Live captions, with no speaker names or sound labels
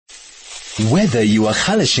Whether you are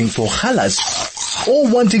halashing for halas or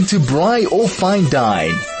wanting to braai or fine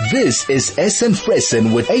dine, this is Essen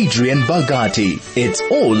Fressen with Adrienne Bogatie. It's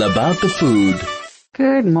all about the food.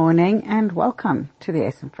 Good morning and welcome to the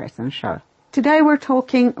Essen Fressen show. Today we're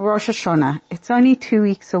talking Rosh Hashonah. It's only 2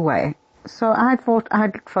 weeks away. So I thought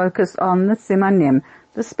I'd focus on the simanim,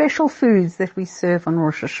 the special foods that we serve on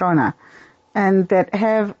Rosh Hashonah and that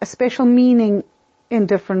have a special meaning in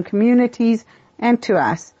different communities and to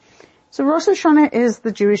us. So Rosh Hashonah is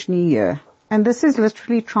the Jewish New Year, and this is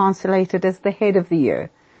literally translated as the head of the year.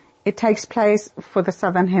 It takes place for the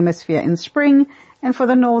Southern Hemisphere in spring and for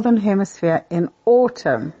the Northern Hemisphere in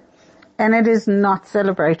autumn. And it is not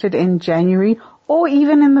celebrated in January or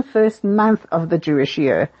even in the first month of the Jewish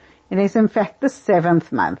year. It is in fact the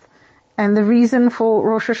 7th month. And the reason for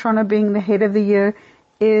Rosh Hashonah being the head of the year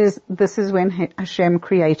is this is when Hashem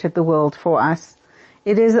created the world for us.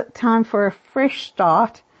 It is a time for a fresh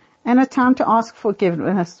start and a time to ask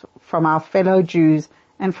forgiveness from our fellow Jews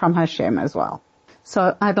and from Hashem as well.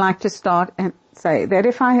 So I'd like to start and say that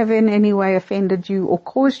if I have in any way offended you or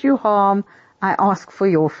caused you harm, I ask for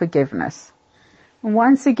your forgiveness. And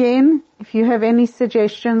once again, if you have any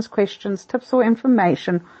suggestions, questions, tips or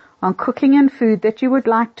information on cooking and food that you would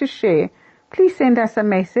like to share, please send us a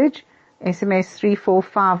message, SMS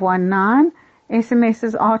 34519.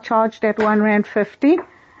 SMSs are charged at R1.50.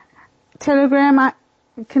 Telegram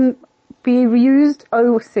can be used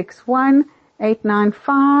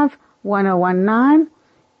 061-895-1019.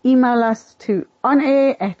 Email us to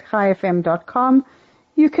onair@chaifm.com.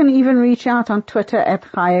 You can even reach out on Twitter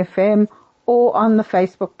 @chaifm or on the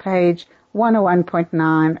Facebook page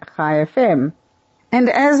 101.9 chaifm. And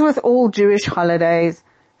as with all Jewish holidays,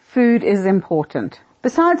 food is important.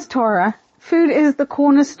 Besides Torah, food is the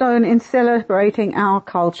cornerstone in celebrating our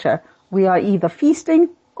culture. We are either feasting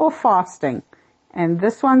or fasting. And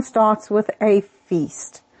this one starts with a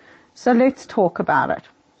feast. So let's talk about it.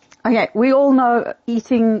 Okay, we all know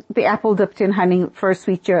eating the apple dipped in honey for a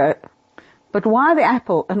sweet year. But why the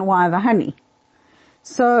apple and why the honey?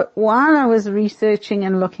 So while I was researching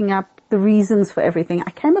and looking up the reasons for everything,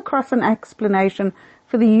 I came across an explanation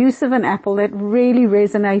for the use of an apple that really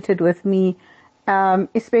resonated with me,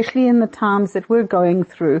 especially in the times that we're going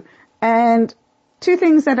through. And two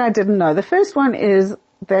things that I didn't know. The first one is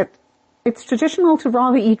that it's traditional to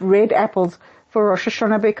rather eat red apples for Rosh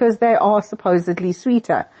Hashonah because they are supposedly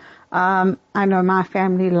sweeter. I know my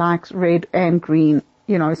family likes red and green,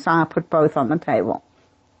 so I put both on the table.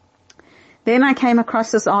 Then I came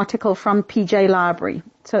across this article from PJ Library.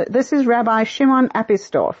 So this is Rabbi Shimon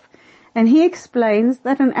Appisdorf, and he explains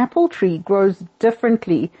that an apple tree grows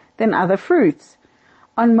differently than other fruits.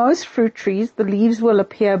 On most fruit trees, the leaves will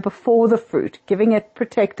appear before the fruit, giving it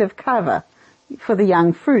protective cover for the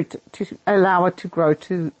young fruit to allow it to grow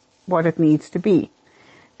to what it needs to be.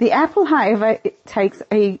 The apple, however, it takes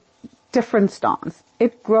a different stance.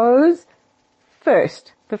 It grows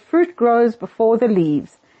first. The fruit grows before the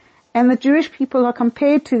leaves. And the Jewish people are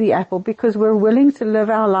compared to the apple because we're willing to live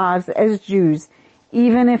our lives as Jews,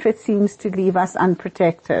 even if it seems to leave us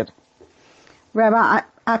unprotected. Rabbi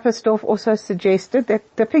Appisdorf also suggested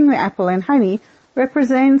that dipping the apple in honey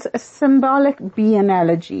represents a symbolic bee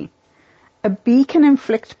analogy. A bee can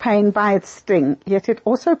inflict pain by its sting, yet it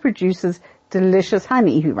also produces delicious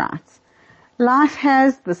honey, he writes. Life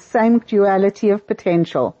has the same duality of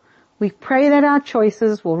potential. We pray that our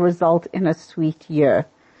choices will result in a sweet year.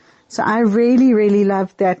 So I really, really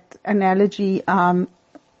love that analogy,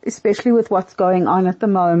 especially with what's going on at the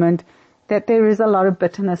moment, that there is a lot of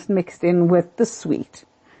bitterness mixed in with the sweet.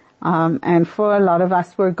 And for a lot of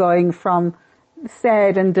us, we're going from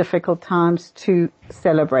sad and difficult times to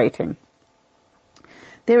celebrating.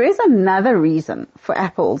 There is another reason for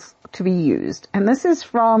apples to be used, and this is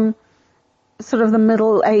from sort of the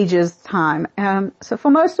Middle Ages time. So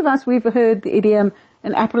for most of us, we've heard the idiom,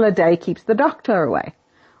 an apple a day keeps the doctor away.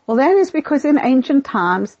 Well, that is because in ancient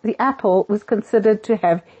times, the apple was considered to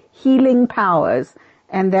have healing powers,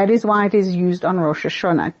 and that is why it is used on Rosh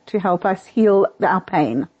Hashonah, to help us heal our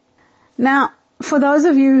pain. Now, for those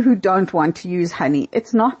of you who don't want to use honey,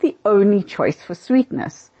 it's not the only choice for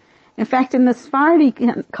sweetness. In fact, in the Sephardi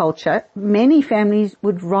culture, many families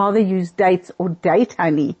would rather use dates or date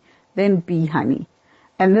honey than bee honey.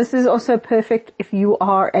 And this is also perfect if you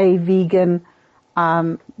are a vegan,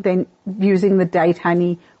 then using the date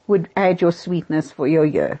honey would add your sweetness for your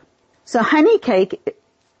year. So honey cake,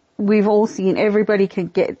 we've all seen, everybody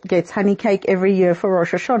gets honey cake every year for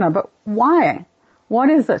Rosh Hashonah, but why? What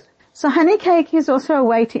is it? So honey cake is also a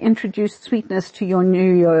way to introduce sweetness to your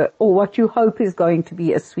new year, or what you hope is going to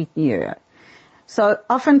be a sweet new year. So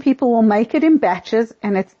often people will make it in batches,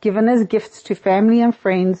 and it's given as gifts to family and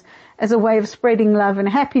friends as a way of spreading love and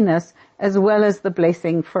happiness, as well as the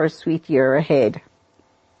blessing for a sweet year ahead.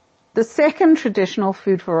 The second traditional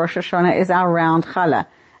food for Rosh Hashonah is our round challah,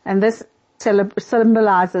 and this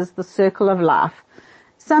symbolizes the circle of life.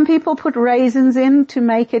 Some people put raisins in to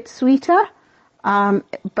make it sweeter,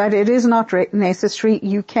 but it is not necessary.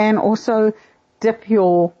 You can also dip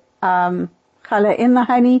your challah in the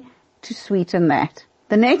honey to sweeten that.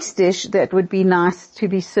 The next dish that would be nice to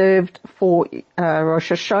be served for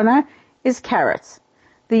Rosh Hashonah is carrots.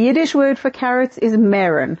 The Yiddish word for carrots is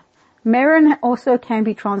meren. Meren also can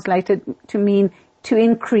be translated to mean to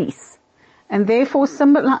increase. And therefore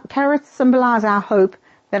carrots symbolize our hope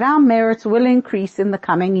that our merits will increase in the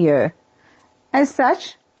coming year. As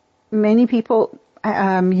such, many people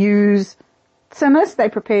use tzimmus. They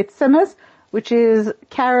prepare tzimmus, which is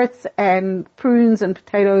carrots and prunes and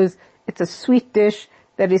potatoes. It's a sweet dish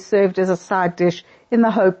that is served as a side dish in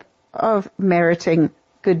the hope of meriting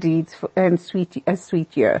good deeds and a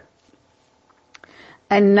sweet year.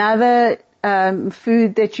 Another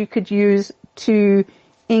food that you could use to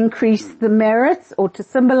increase the merits or to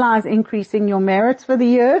symbolize increasing your merits for the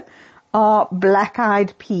year are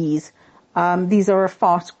black-eyed peas. These are a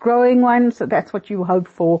fast-growing one, so that's what you hope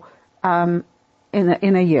for in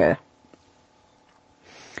a year.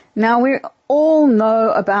 Now, we all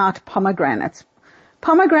know about pomegranates.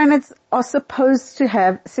 Pomegranates are supposed to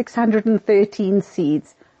have 613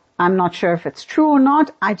 seeds. I'm not sure if it's true or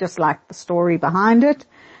not. I just like the story behind it.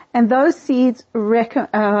 And those seeds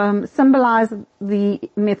symbolize the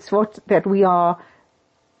mitzvot that we are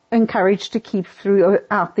encouraged to keep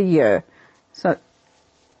throughout the year.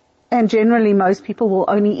 And generally most people will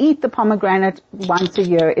only eat the pomegranate once a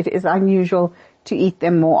year. It is unusual to eat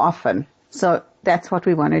them more often. So that's what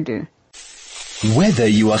we want to do. Whether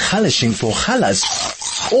you are chalashing for chalas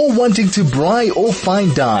or wanting to braai or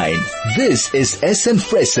fine dine, this is Essen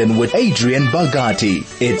Fressen with Adrienne Bogatie.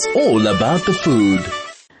 It's all about the food.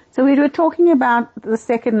 So we were talking about the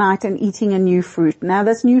second night and eating a new fruit. Now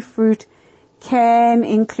this new fruit can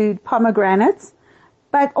include pomegranates,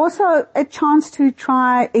 but also a chance to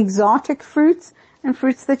try exotic fruits and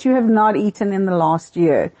fruits that you have not eaten in the last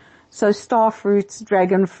year. So star fruits,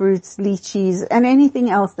 dragon fruits, lychees, and anything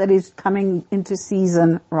else that is coming into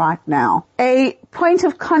season right now. A point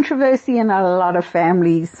of controversy in a lot of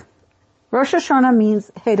families. Rosh Hashonah means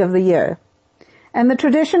head of the year. And the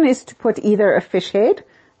tradition is to put either a fish head,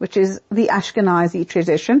 which is the Ashkenazi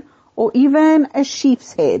tradition, or even a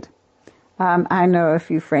sheep's head. I know a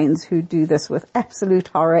few friends who do this with absolute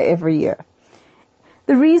horror every year.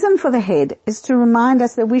 The reason for the head is to remind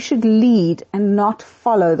us that we should lead and not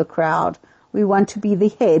follow the crowd. We want to be the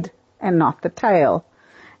head and not the tail.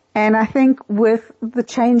 And I think with the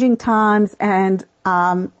changing times and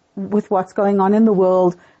with what's going on in the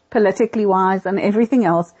world, politically wise and everything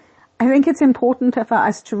else, I think it's important for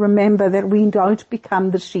us to remember that we don't become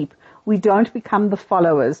the sheep. We don't become the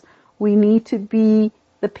followers. We need to be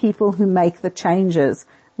the people who make the changes.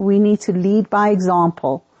 We need to lead by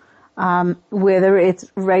example. Whether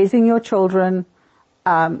it's raising your children,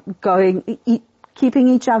 keeping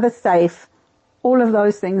each other safe, all of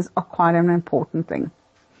those things are quite an important thing.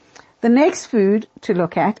 The next food to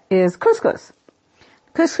look at is couscous.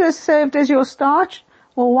 Couscous served as your starch.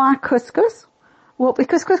 Well, why couscous? Well,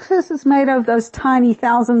 because couscous is made of those tiny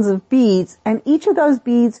thousands of beads, and each of those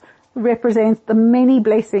beads represents the many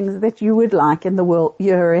blessings that you would like in the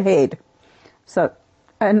year ahead. So,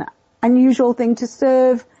 an unusual thing to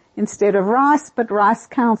serve instead of rice, but rice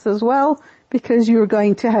counts as well because you're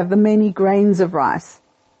going to have the many grains of rice.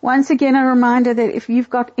 Once again, a reminder that if you've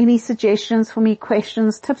got any suggestions for me,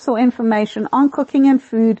 questions, tips or information on cooking and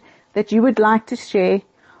food that you would like to share,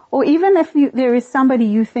 or even if there is somebody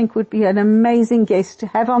you think would be an amazing guest to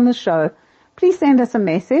have on the show, please send us a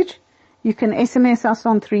message. You can SMS us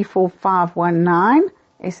on 34519.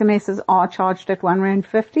 SMSs are charged at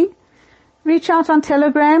R1.50. Reach out on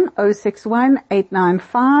Telegram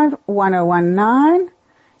 061-895-1019.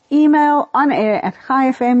 Email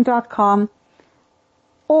onair@chaifm.com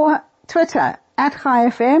or Twitter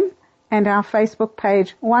 @chaifm and our Facebook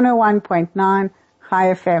page 101.9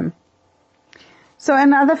 Chaifm. So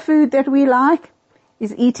another food that we like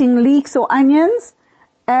is eating leeks or onions,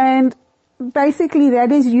 and basically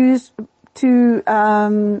that is used to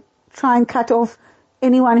try and cut off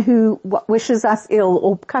anyone who wishes us ill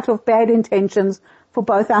or cut off bad intentions for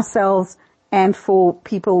both ourselves and for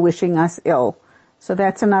people wishing us ill. So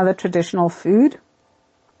that's another traditional food.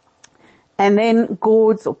 And then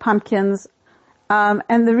gourds or pumpkins.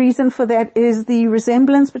 And the reason for that is the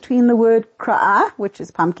resemblance between the word kra'ah, which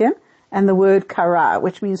is pumpkin, and the word kara,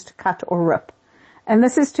 which means to cut or rip. And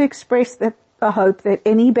this is to express the hope that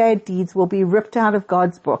any bad deeds will be ripped out of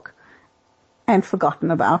God's book and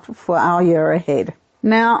forgotten about for our year ahead.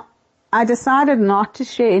 Now, I decided not to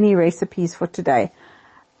share any recipes for today.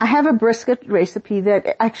 I have a brisket recipe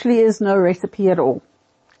that actually is no recipe at all.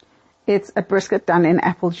 It's a brisket done in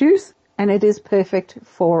apple juice, and it is perfect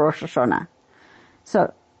for Rosh Hashonah.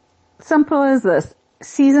 So, simple as this.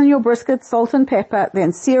 Season your brisket, salt and pepper,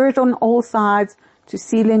 then sear it on all sides to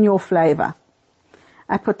seal in your flavor.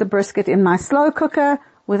 I put the brisket in my slow cooker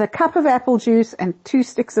with a cup of apple juice and 2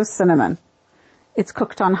 sticks of cinnamon. It's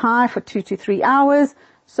cooked on high for 2 to 3 hours,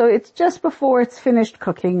 so it's just before it's finished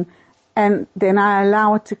cooking, and then I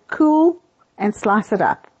allow it to cool and slice it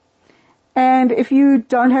up. And if you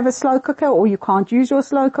don't have a slow cooker or you can't use your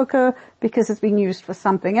slow cooker because it's being used for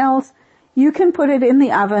something else, you can put it in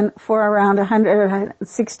the oven for around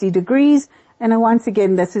 160 degrees, and once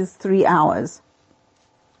again, this is 3 hours.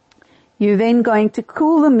 You're then going to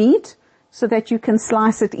cool the meat so that you can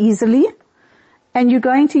slice it easily, and you're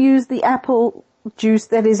going to use the apple juice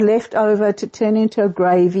that is left over to turn into a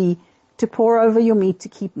gravy to pour over your meat to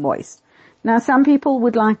keep moist. Now, some people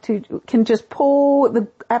can just pour the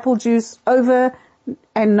apple juice over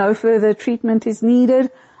and no further treatment is needed.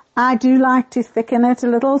 I do like to thicken it a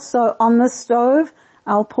little, so on the stove,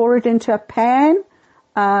 I'll pour it into a pan,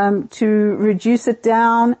 to reduce it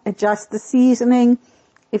down, adjust the seasoning.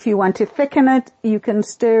 If you want to thicken it, you can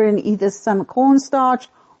stir in either some cornstarch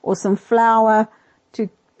or some flour to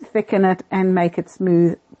thicken it and make it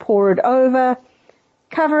smooth. Pour it over,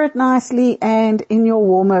 cover it nicely, and in your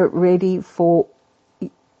warmer ready for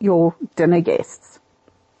your dinner guests.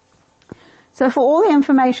 So for all the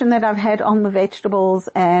information that I've had on the vegetables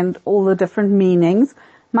and all the different meanings,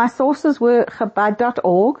 my sources were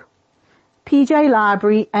Chabad.org, PJ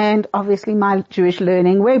Library, and obviously my Jewish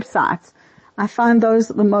Learning websites. I find those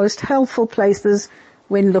the most helpful places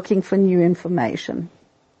when looking for new information.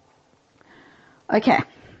 Okay,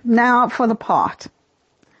 now for the part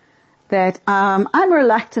that I'm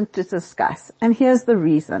reluctant to discuss, and here's the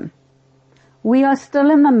reason. We are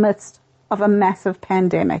still in the midst of a massive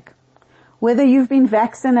pandemic. Whether you've been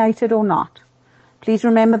vaccinated or not, please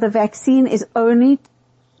remember the vaccine is only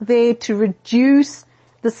there to reduce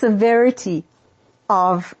the severity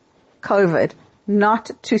of COVID, not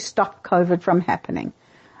to stop COVID from happening.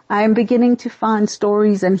 I am beginning to find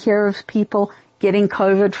stories and hear of people getting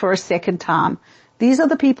COVID for a second time. These are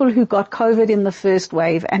the people who got COVID in the first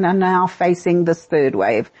wave and are now facing this third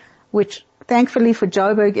wave, which thankfully for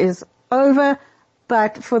Joburg is over,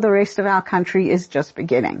 but for the rest of our country is just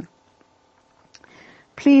beginning.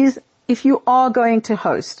 Please, if you are going to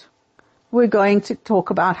host, we're going to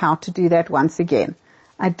talk about how to do that once again.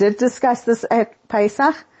 I did discuss this at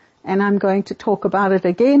Pesach, and I'm going to talk about it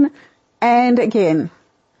again and again.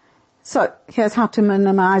 So here's how to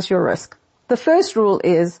minimize your risk. The first rule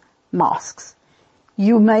is masks.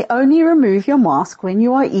 You may only remove your mask when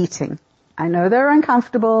you are eating. I know they're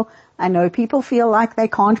uncomfortable. I know people feel like they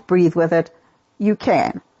can't breathe with it. You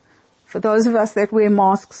can. For those of us that wear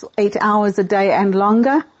masks 8 hours a day and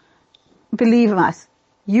longer, believe us,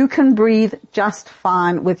 you can breathe just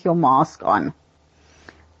fine with your mask on.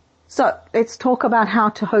 So let's talk about how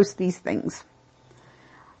to host these things.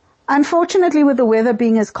 Unfortunately, with the weather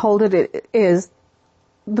being as cold as it is,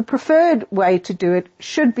 the preferred way to do it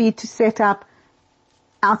should be to set up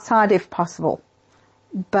outside if possible.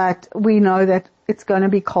 But we know that it's going to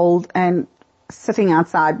be cold and sitting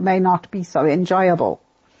outside may not be so enjoyable.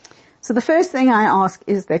 So the first thing I ask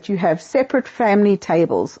is that you have separate family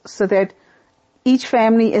tables so that each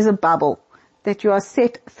family is a bubble, that you are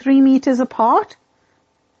set 3 meters apart,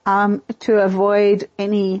 to avoid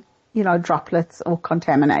any, droplets or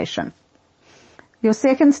contamination. Your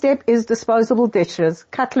second step is disposable dishes,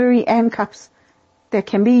 cutlery and cups that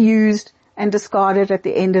can be used and discarded at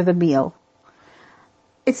the end of the meal.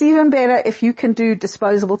 It's even better if you can do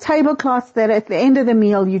disposable tablecloths that at the end of the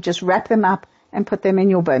meal you just wrap them up and put them in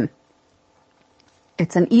your bin.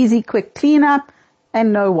 It's an easy, quick cleanup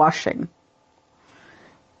and no washing.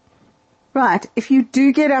 Right, if you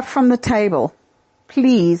do get up from the table,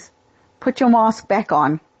 please put your mask back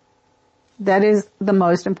on. That is the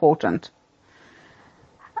most important.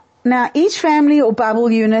 Now, each family or bubble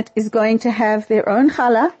unit is going to have their own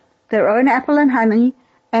challah, their own apple and honey,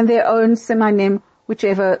 and their own simanim,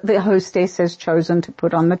 whichever the hostess has chosen to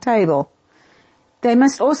put on the table. They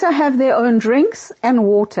must also have their own drinks and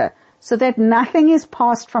water, so that nothing is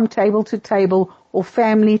passed from table to table or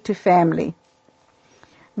family to family.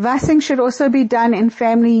 Vassing should also be done in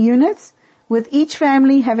family units, with each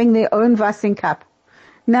family having their own vassing cup.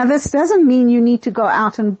 Now, this doesn't mean you need to go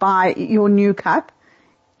out and buy your new cup.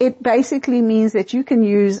 It basically means that you can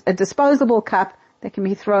use a disposable cup that can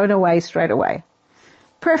be thrown away straight away.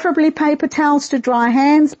 Preferably paper towels to dry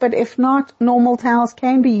hands, but if not, normal towels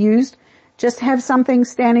can be used. Just have something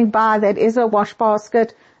standing by that is a wash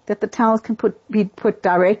basket that the towels can be put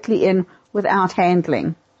directly in without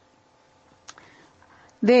handling.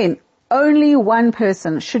 Then, only one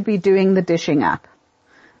person should be doing the dishing up.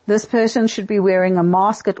 This person should be wearing a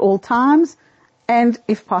mask at all times and,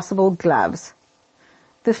 if possible, gloves.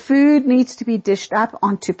 The food needs to be dished up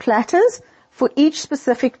onto platters for each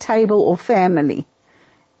specific table or family.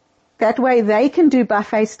 That way they can do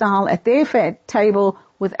buffet style at their table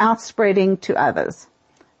without spreading to others.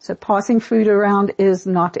 So passing food around is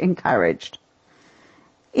not encouraged.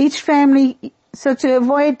 Each family, so to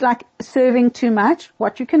avoid like serving too much,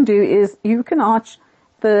 what you can do is you can ask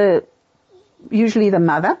usually the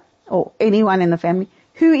mother or anyone in the family,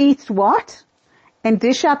 who eats what, and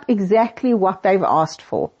dish up exactly what they've asked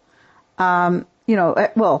for.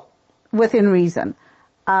 Within reason.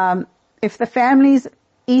 If the families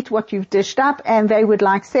eat what you've dished up and they would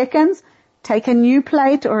like seconds, take a new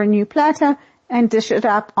plate or a new platter and dish it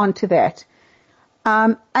up onto that.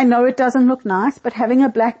 I know it doesn't look nice, but having a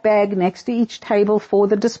black bag next to each table for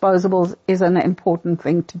the disposables is an important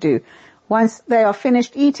thing to do. Once they are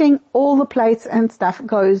finished eating, all the plates and stuff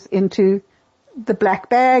goes into the black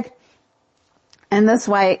bag, and this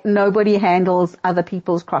way nobody handles other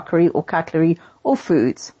people's crockery or cutlery or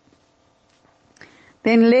foods.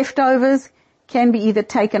 Then leftovers can be either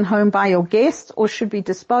taken home by your guests or should be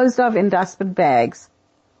disposed of in dustbin bags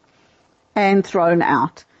and thrown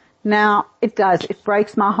out. Now, it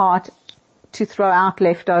breaks my heart to throw out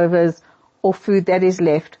leftovers or food that is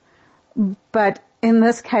left. But in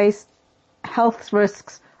this case, health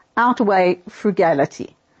risks outweigh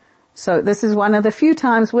frugality. So this is one of the few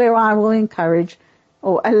times where I will encourage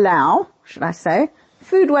or allow, should I say,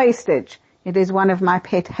 food wastage. It is one of my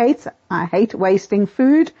pet hates. I hate wasting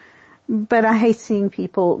food, but I hate seeing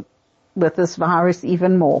people with this virus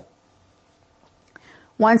even more.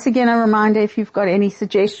 Once again, a reminder, if you've got any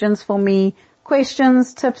suggestions for me,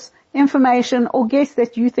 questions, tips, information, or guests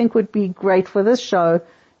that you think would be great for this show,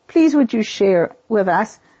 please would you share with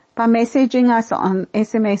us by messaging us on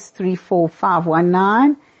SMS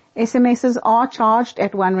 34519. SMSs are charged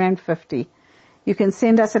at R1.50. You can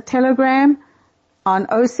send us a telegram on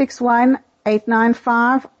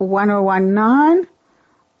 061-895-1019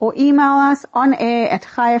 or email us on air at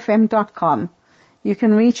chaifm.com. You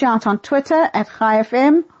can reach out on Twitter at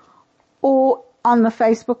chaifm or on the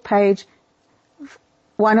Facebook page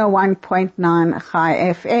 101.9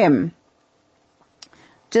 Chai FM.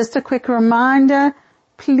 Just a quick reminder,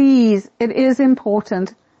 please, it is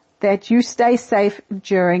important that you stay safe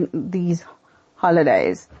during these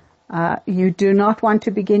holidays. You do not want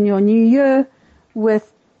to begin your new year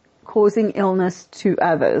with causing illness to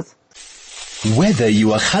others. Whether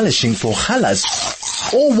you are chalashing for chalas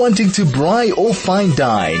or wanting to braai or fine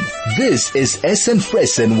dine, this is Essen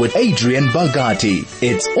Fressen with Adrienne Bogatie.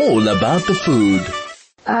 It's all about the food.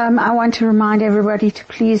 I want to remind everybody to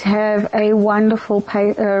please have a wonderful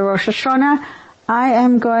Rosh Hashonah. I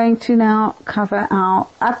am going to now cover our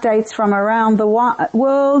updates from around the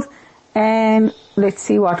world, and let's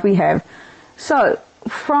see what we have. So,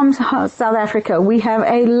 from South Africa, we have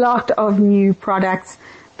a lot of new products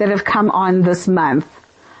that have come on this month,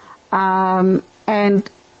 and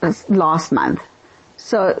last month.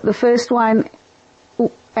 So, the first one,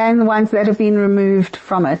 and the ones that have been removed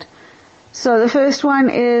from it. So, the first one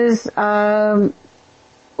is, All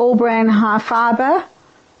Bran High Fiber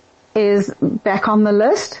is back on the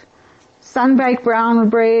list. Sun-baked brown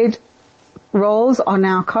bread rolls are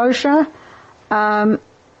now kosher. However,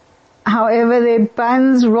 their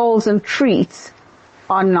buns, rolls and treats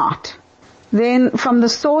are not. Then from the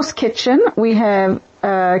Sauce Kitchen, we have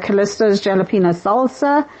Callisto's Jalapeno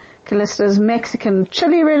Salsa, Callisto's Mexican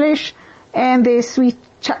Chili Relish, and their sweet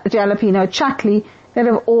jalapeno chutney that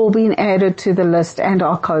have all been added to the list and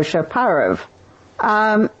are kosher parov.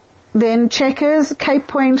 Then Checkers Cape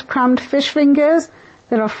Point crumbed fish fingers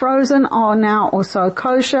that are frozen are now also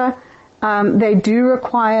kosher. They do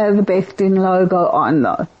require the Beth Din logo on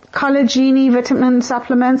though. Collagen vitamin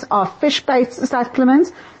supplements are fish-based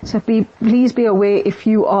supplements, so please be aware if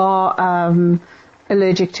you are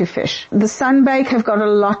allergic to fish. The Sunbake have got a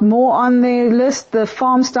lot more on their list. The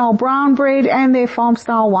farm-style brown bread and their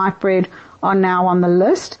farm-style white bread are now on the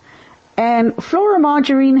list. And Flora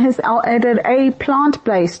Margarine has added a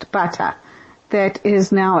plant-based butter that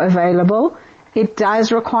is now available. It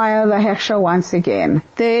does require the hechsher once again.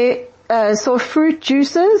 So fruit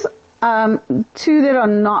juices two that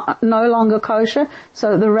are no longer kosher.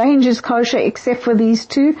 So the range is kosher except for these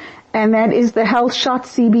two, and that is the Health Shot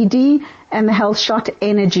CBD and the Health Shot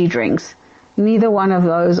energy drinks. Neither one of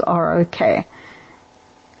those are okay.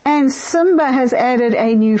 And Simba has added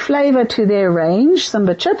a new flavor to their range,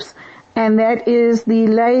 Simba chips, and that is the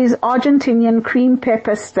Lay's Argentinian cream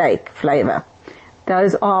pepper steak flavor.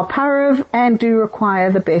 Those are parav and do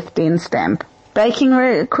require the Beth Din stamp. Baking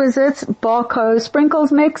requisites, barcode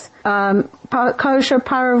sprinkles mix, kosher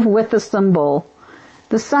parav with the symbol.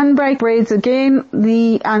 The Sunbreak breads again,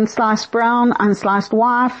 the unsliced brown, unsliced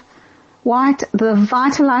white, the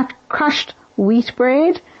Vitalite crushed wheat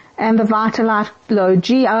bread, and the Vitalite low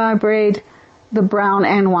GI bread, the brown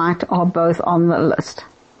and white are both on the list.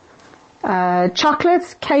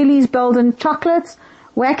 Chocolates, Kaylee's Belden chocolates,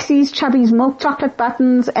 Waxy's Chubby's milk chocolate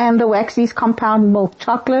buttons, and the Waxy's compound milk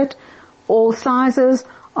chocolate. All sizes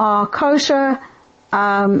are kosher,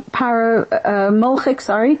 milchik,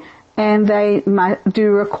 and they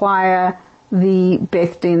do require the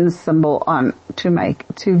Beth Din symbol on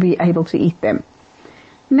to be able to eat them.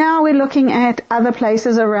 Now we're looking at other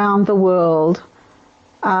places around the world.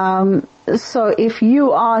 So if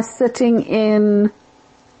you are sitting in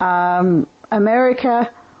America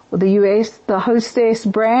or the US, the Hostess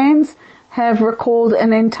brands have recalled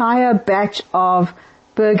an entire batch of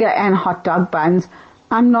burger and hot dog buns.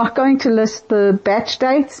 I'm not going to list the batch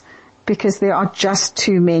dates because there are just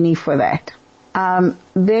too many for that.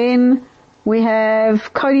 Then we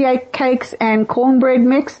have Kodiak cakes and cornbread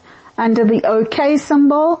mix under the OK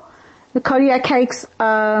symbol. The Kodiak cakes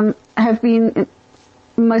have been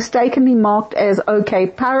mistakenly marked as OK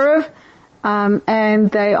Parav,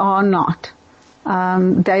 and they are not.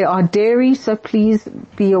 They are dairy, so please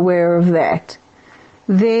be aware of that.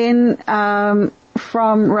 Then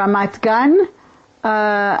from Ramat Gan,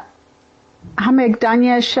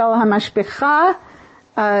 Hamegdanya Shel Hamashpecha,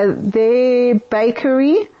 their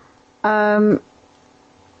bakery, I'm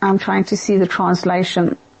trying to see the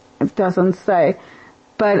translation, it doesn't say,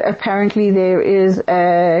 but apparently there is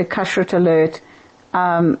a kashrut alert,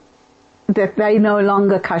 that they no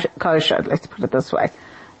longer kosher, let's put it this way.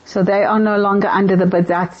 So they are no longer under the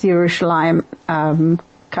Badatz Yerushalayim,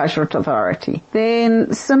 Kashrut Authority.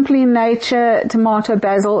 Then Simply Nature tomato,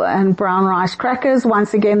 basil and brown rice crackers.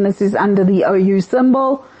 Once again, this is under the OU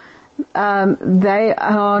symbol. They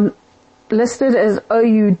are listed as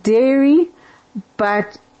OU dairy,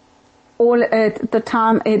 but all at the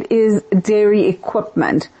time it is dairy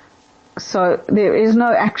equipment. So there is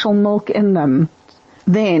no actual milk in them.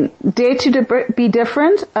 Then, Dare to be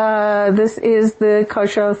Different. This is the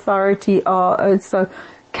Kosher Authority, so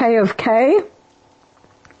K of K,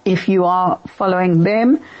 if you are following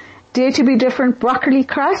them. Dare to be Different broccoli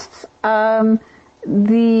crusts.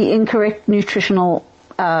 The incorrect nutritional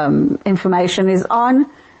information is on,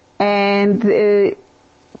 and it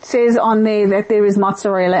says on there that there is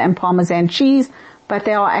mozzarella and Parmesan cheese, but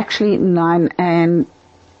there are actually none, and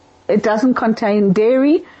it doesn't contain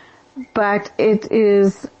dairy, but it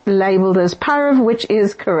is labeled as parav, which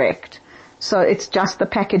is correct. So it's just the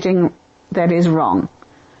packaging that is wrong.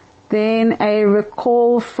 Then a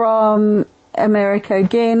recall from America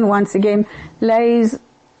again, once again, Lay's,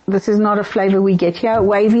 this is not a flavor we get here,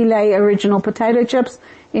 Wavy Lay original potato chips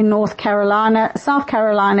in North Carolina, South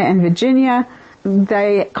Carolina and Virginia.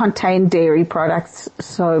 They contain dairy products,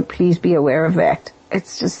 so please be aware of that.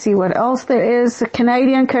 Let's just see what else there is. The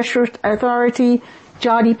Canadian Kashrut Authority,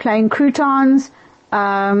 Jardy plain croutons,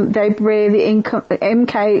 they bear the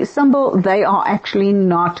MK symbol. They are actually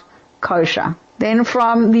not kosher. Then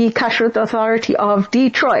from the Kashrut Authority of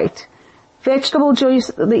Detroit, vegetable juice,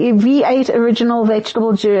 the V8 original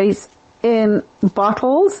vegetable juice in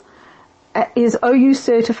bottles is OU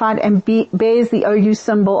certified and bears the OU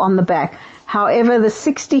symbol on the back. However, the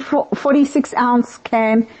 46 ounce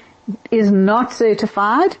can is not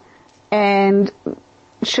certified and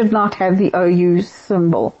should not have the OU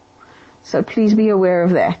symbol. So please be aware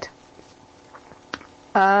of that.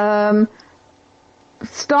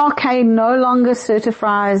 Starcade no longer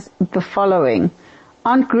certifies the following: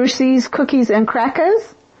 Aunt Grussy's Cookies and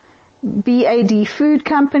Crackers, BAD Food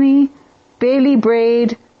Company, Barely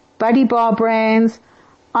Bread, Buddy Bar Brands,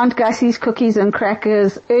 Aunt Gussie's Cookies and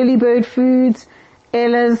Crackers, Early Bird Foods,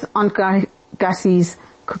 Ella's, Aunt Gussie's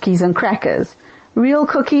Cookies and Crackers. Real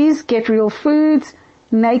Cookies, Get Real Foods,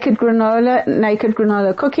 Naked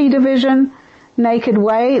Granola Cookie Division, Naked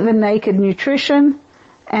Way, The Naked Nutrition,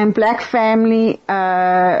 and Black Family,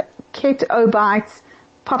 Keto Bites,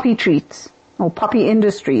 Poppy Treats, or Poppy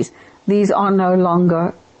Industries. These are no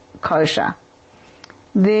longer kosher.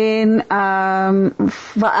 Then,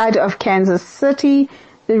 Va'ad of Kansas City,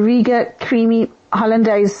 the Riga Creamy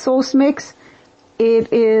Hollandaise Sauce Mix.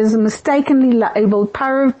 It is mistakenly labeled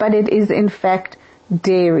parve, but it is in fact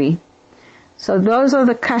dairy. So those are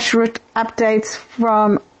the kashrut updates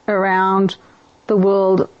from around the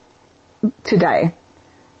world today.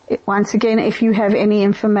 Once again, if you have any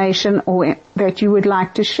information or that you would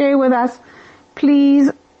like to share with us,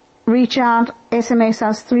 please reach out, SMS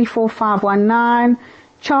us 34519,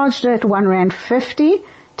 charged at R1.50,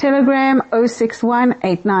 Telegram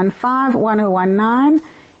 061-895-1019,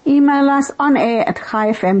 email us on air at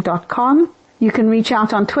chaifm.com. You can reach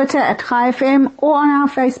out on Twitter at chaifm or on our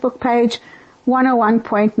Facebook page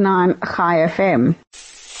 101.9 chaifm.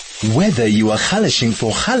 Whether you are chalashing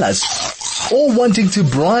for chalas or wanting to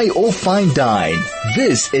braai or fine dine,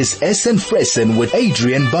 this is Essen Fressen with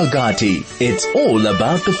Adrienne Bogatie. It's all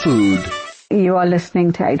about the food. You are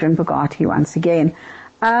listening to Adrienne Bogatie once again.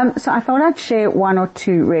 So I thought I'd share one or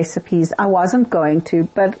two recipes. I wasn't going to,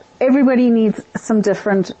 but everybody needs some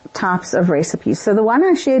different types of recipes. So the one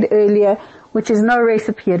I shared earlier, which is no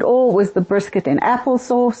recipe at all, was the brisket in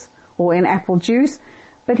applesauce or in apple juice.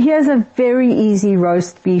 But here's a very easy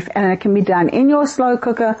roast beef, and it can be done in your slow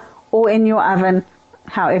cooker or in your oven,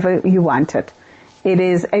 however you want it. It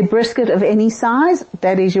is a brisket of any size.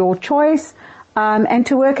 That is your choice. And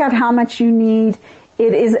to work out how much you need,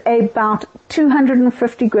 it is about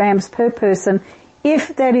 250 grams per person,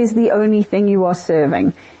 if that is the only thing you are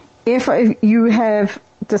serving. If you have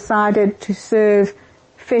decided to serve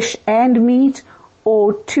fish and meat,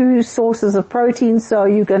 or two sources of protein, so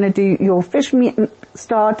you're going to do your fish meat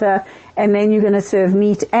starter and then you're going to serve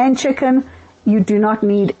meat and chicken, you do not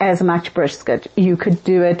need as much brisket. You could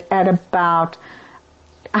do it at about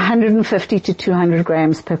 150 to 200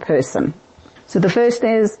 grams per person. So the first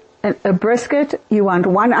is a brisket. You want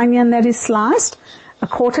 1 onion that is sliced, a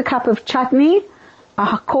 1/4 cup of chutney, a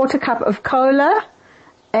 1/4 cup of cola,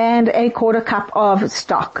 and a 1/4 cup of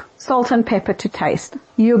stock, salt and pepper to taste.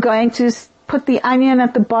 You're going to put the onion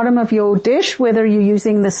at the bottom of your dish, whether you're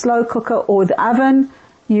using the slow cooker or the oven.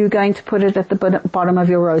 You're going to put it at the bottom of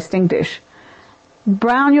your roasting dish.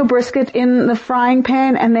 Brown your brisket in the frying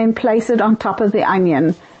pan and then place it on top of the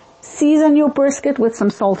onion. Season your brisket with some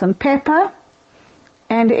salt and pepper,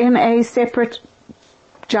 and in a separate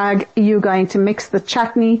jug you're going to mix the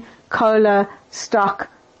chutney, cola, stock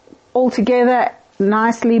all together,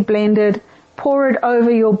 nicely blended. Pour it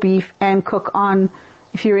over your beef and cook on.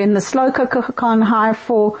 If you're in the slow cooker, cook on high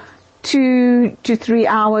for 2 to 3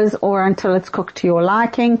 hours or until it's cooked to your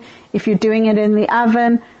liking. If you're doing it in the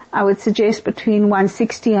oven, I would suggest between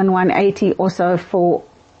 160 and 180 or so for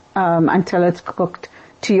until it's cooked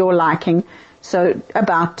to your liking. So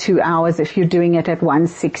about 2 hours if you're doing it at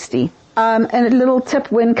 160. And a little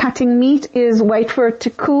tip when cutting meat is wait for it to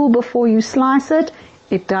cool before you slice it.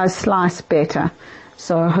 It does slice better.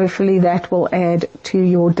 So hopefully that will add to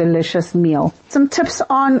your delicious meal. Some tips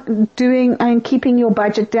on doing and keeping your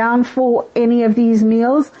budget down for any of these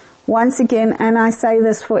meals. Once again, and I say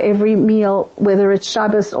this for every meal, whether it's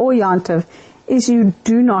Shabbos or Yontiv, is you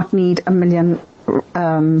do not need a million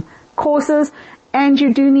courses, and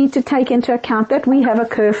you do need to take into account that we have a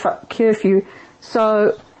curfew.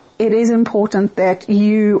 So it is important that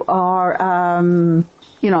you are,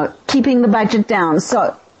 keeping the budget down.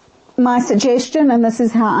 So my suggestion, and this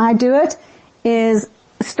is how I do it, is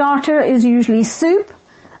starter is usually soup.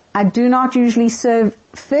 I do not usually serve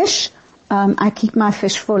fish. I keep my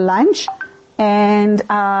fish for lunch. And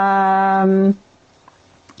I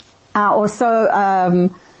also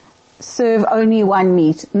serve only one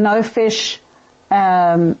meat. No fish,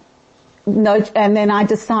 and then I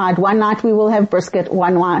decide one night we will have brisket,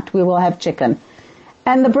 one night we will have chicken.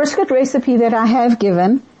 And the brisket recipe that I have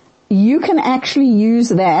given, you can actually use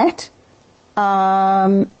that,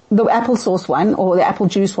 the applesauce one or the apple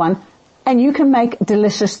juice one, and you can make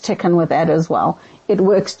delicious chicken with that as well. It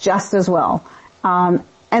works just as well.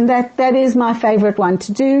 And that is my favorite one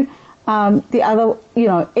to do. The other,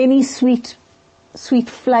 any sweet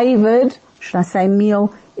flavored, should I say,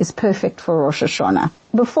 meal is perfect for Rosh Hashonah.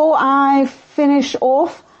 Before I finish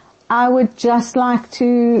off, I would just like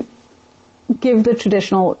to give the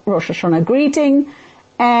traditional Rosh Hashonah greeting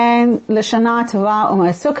and L'Shana Tova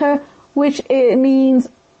U'Masukkah, which it means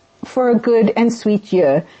for a good and sweet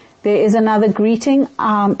year. There is another greeting,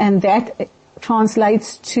 and that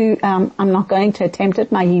translates to, I'm not going to attempt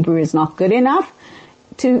it, my Hebrew is not good enough,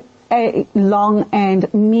 to a long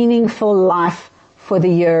and meaningful life for the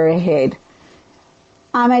year ahead.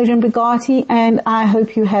 I'm Adrienne Bogatie, and I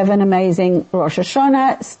hope you have an amazing Rosh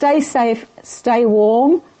Hashonah. Stay safe, stay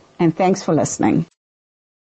warm, and thanks for listening.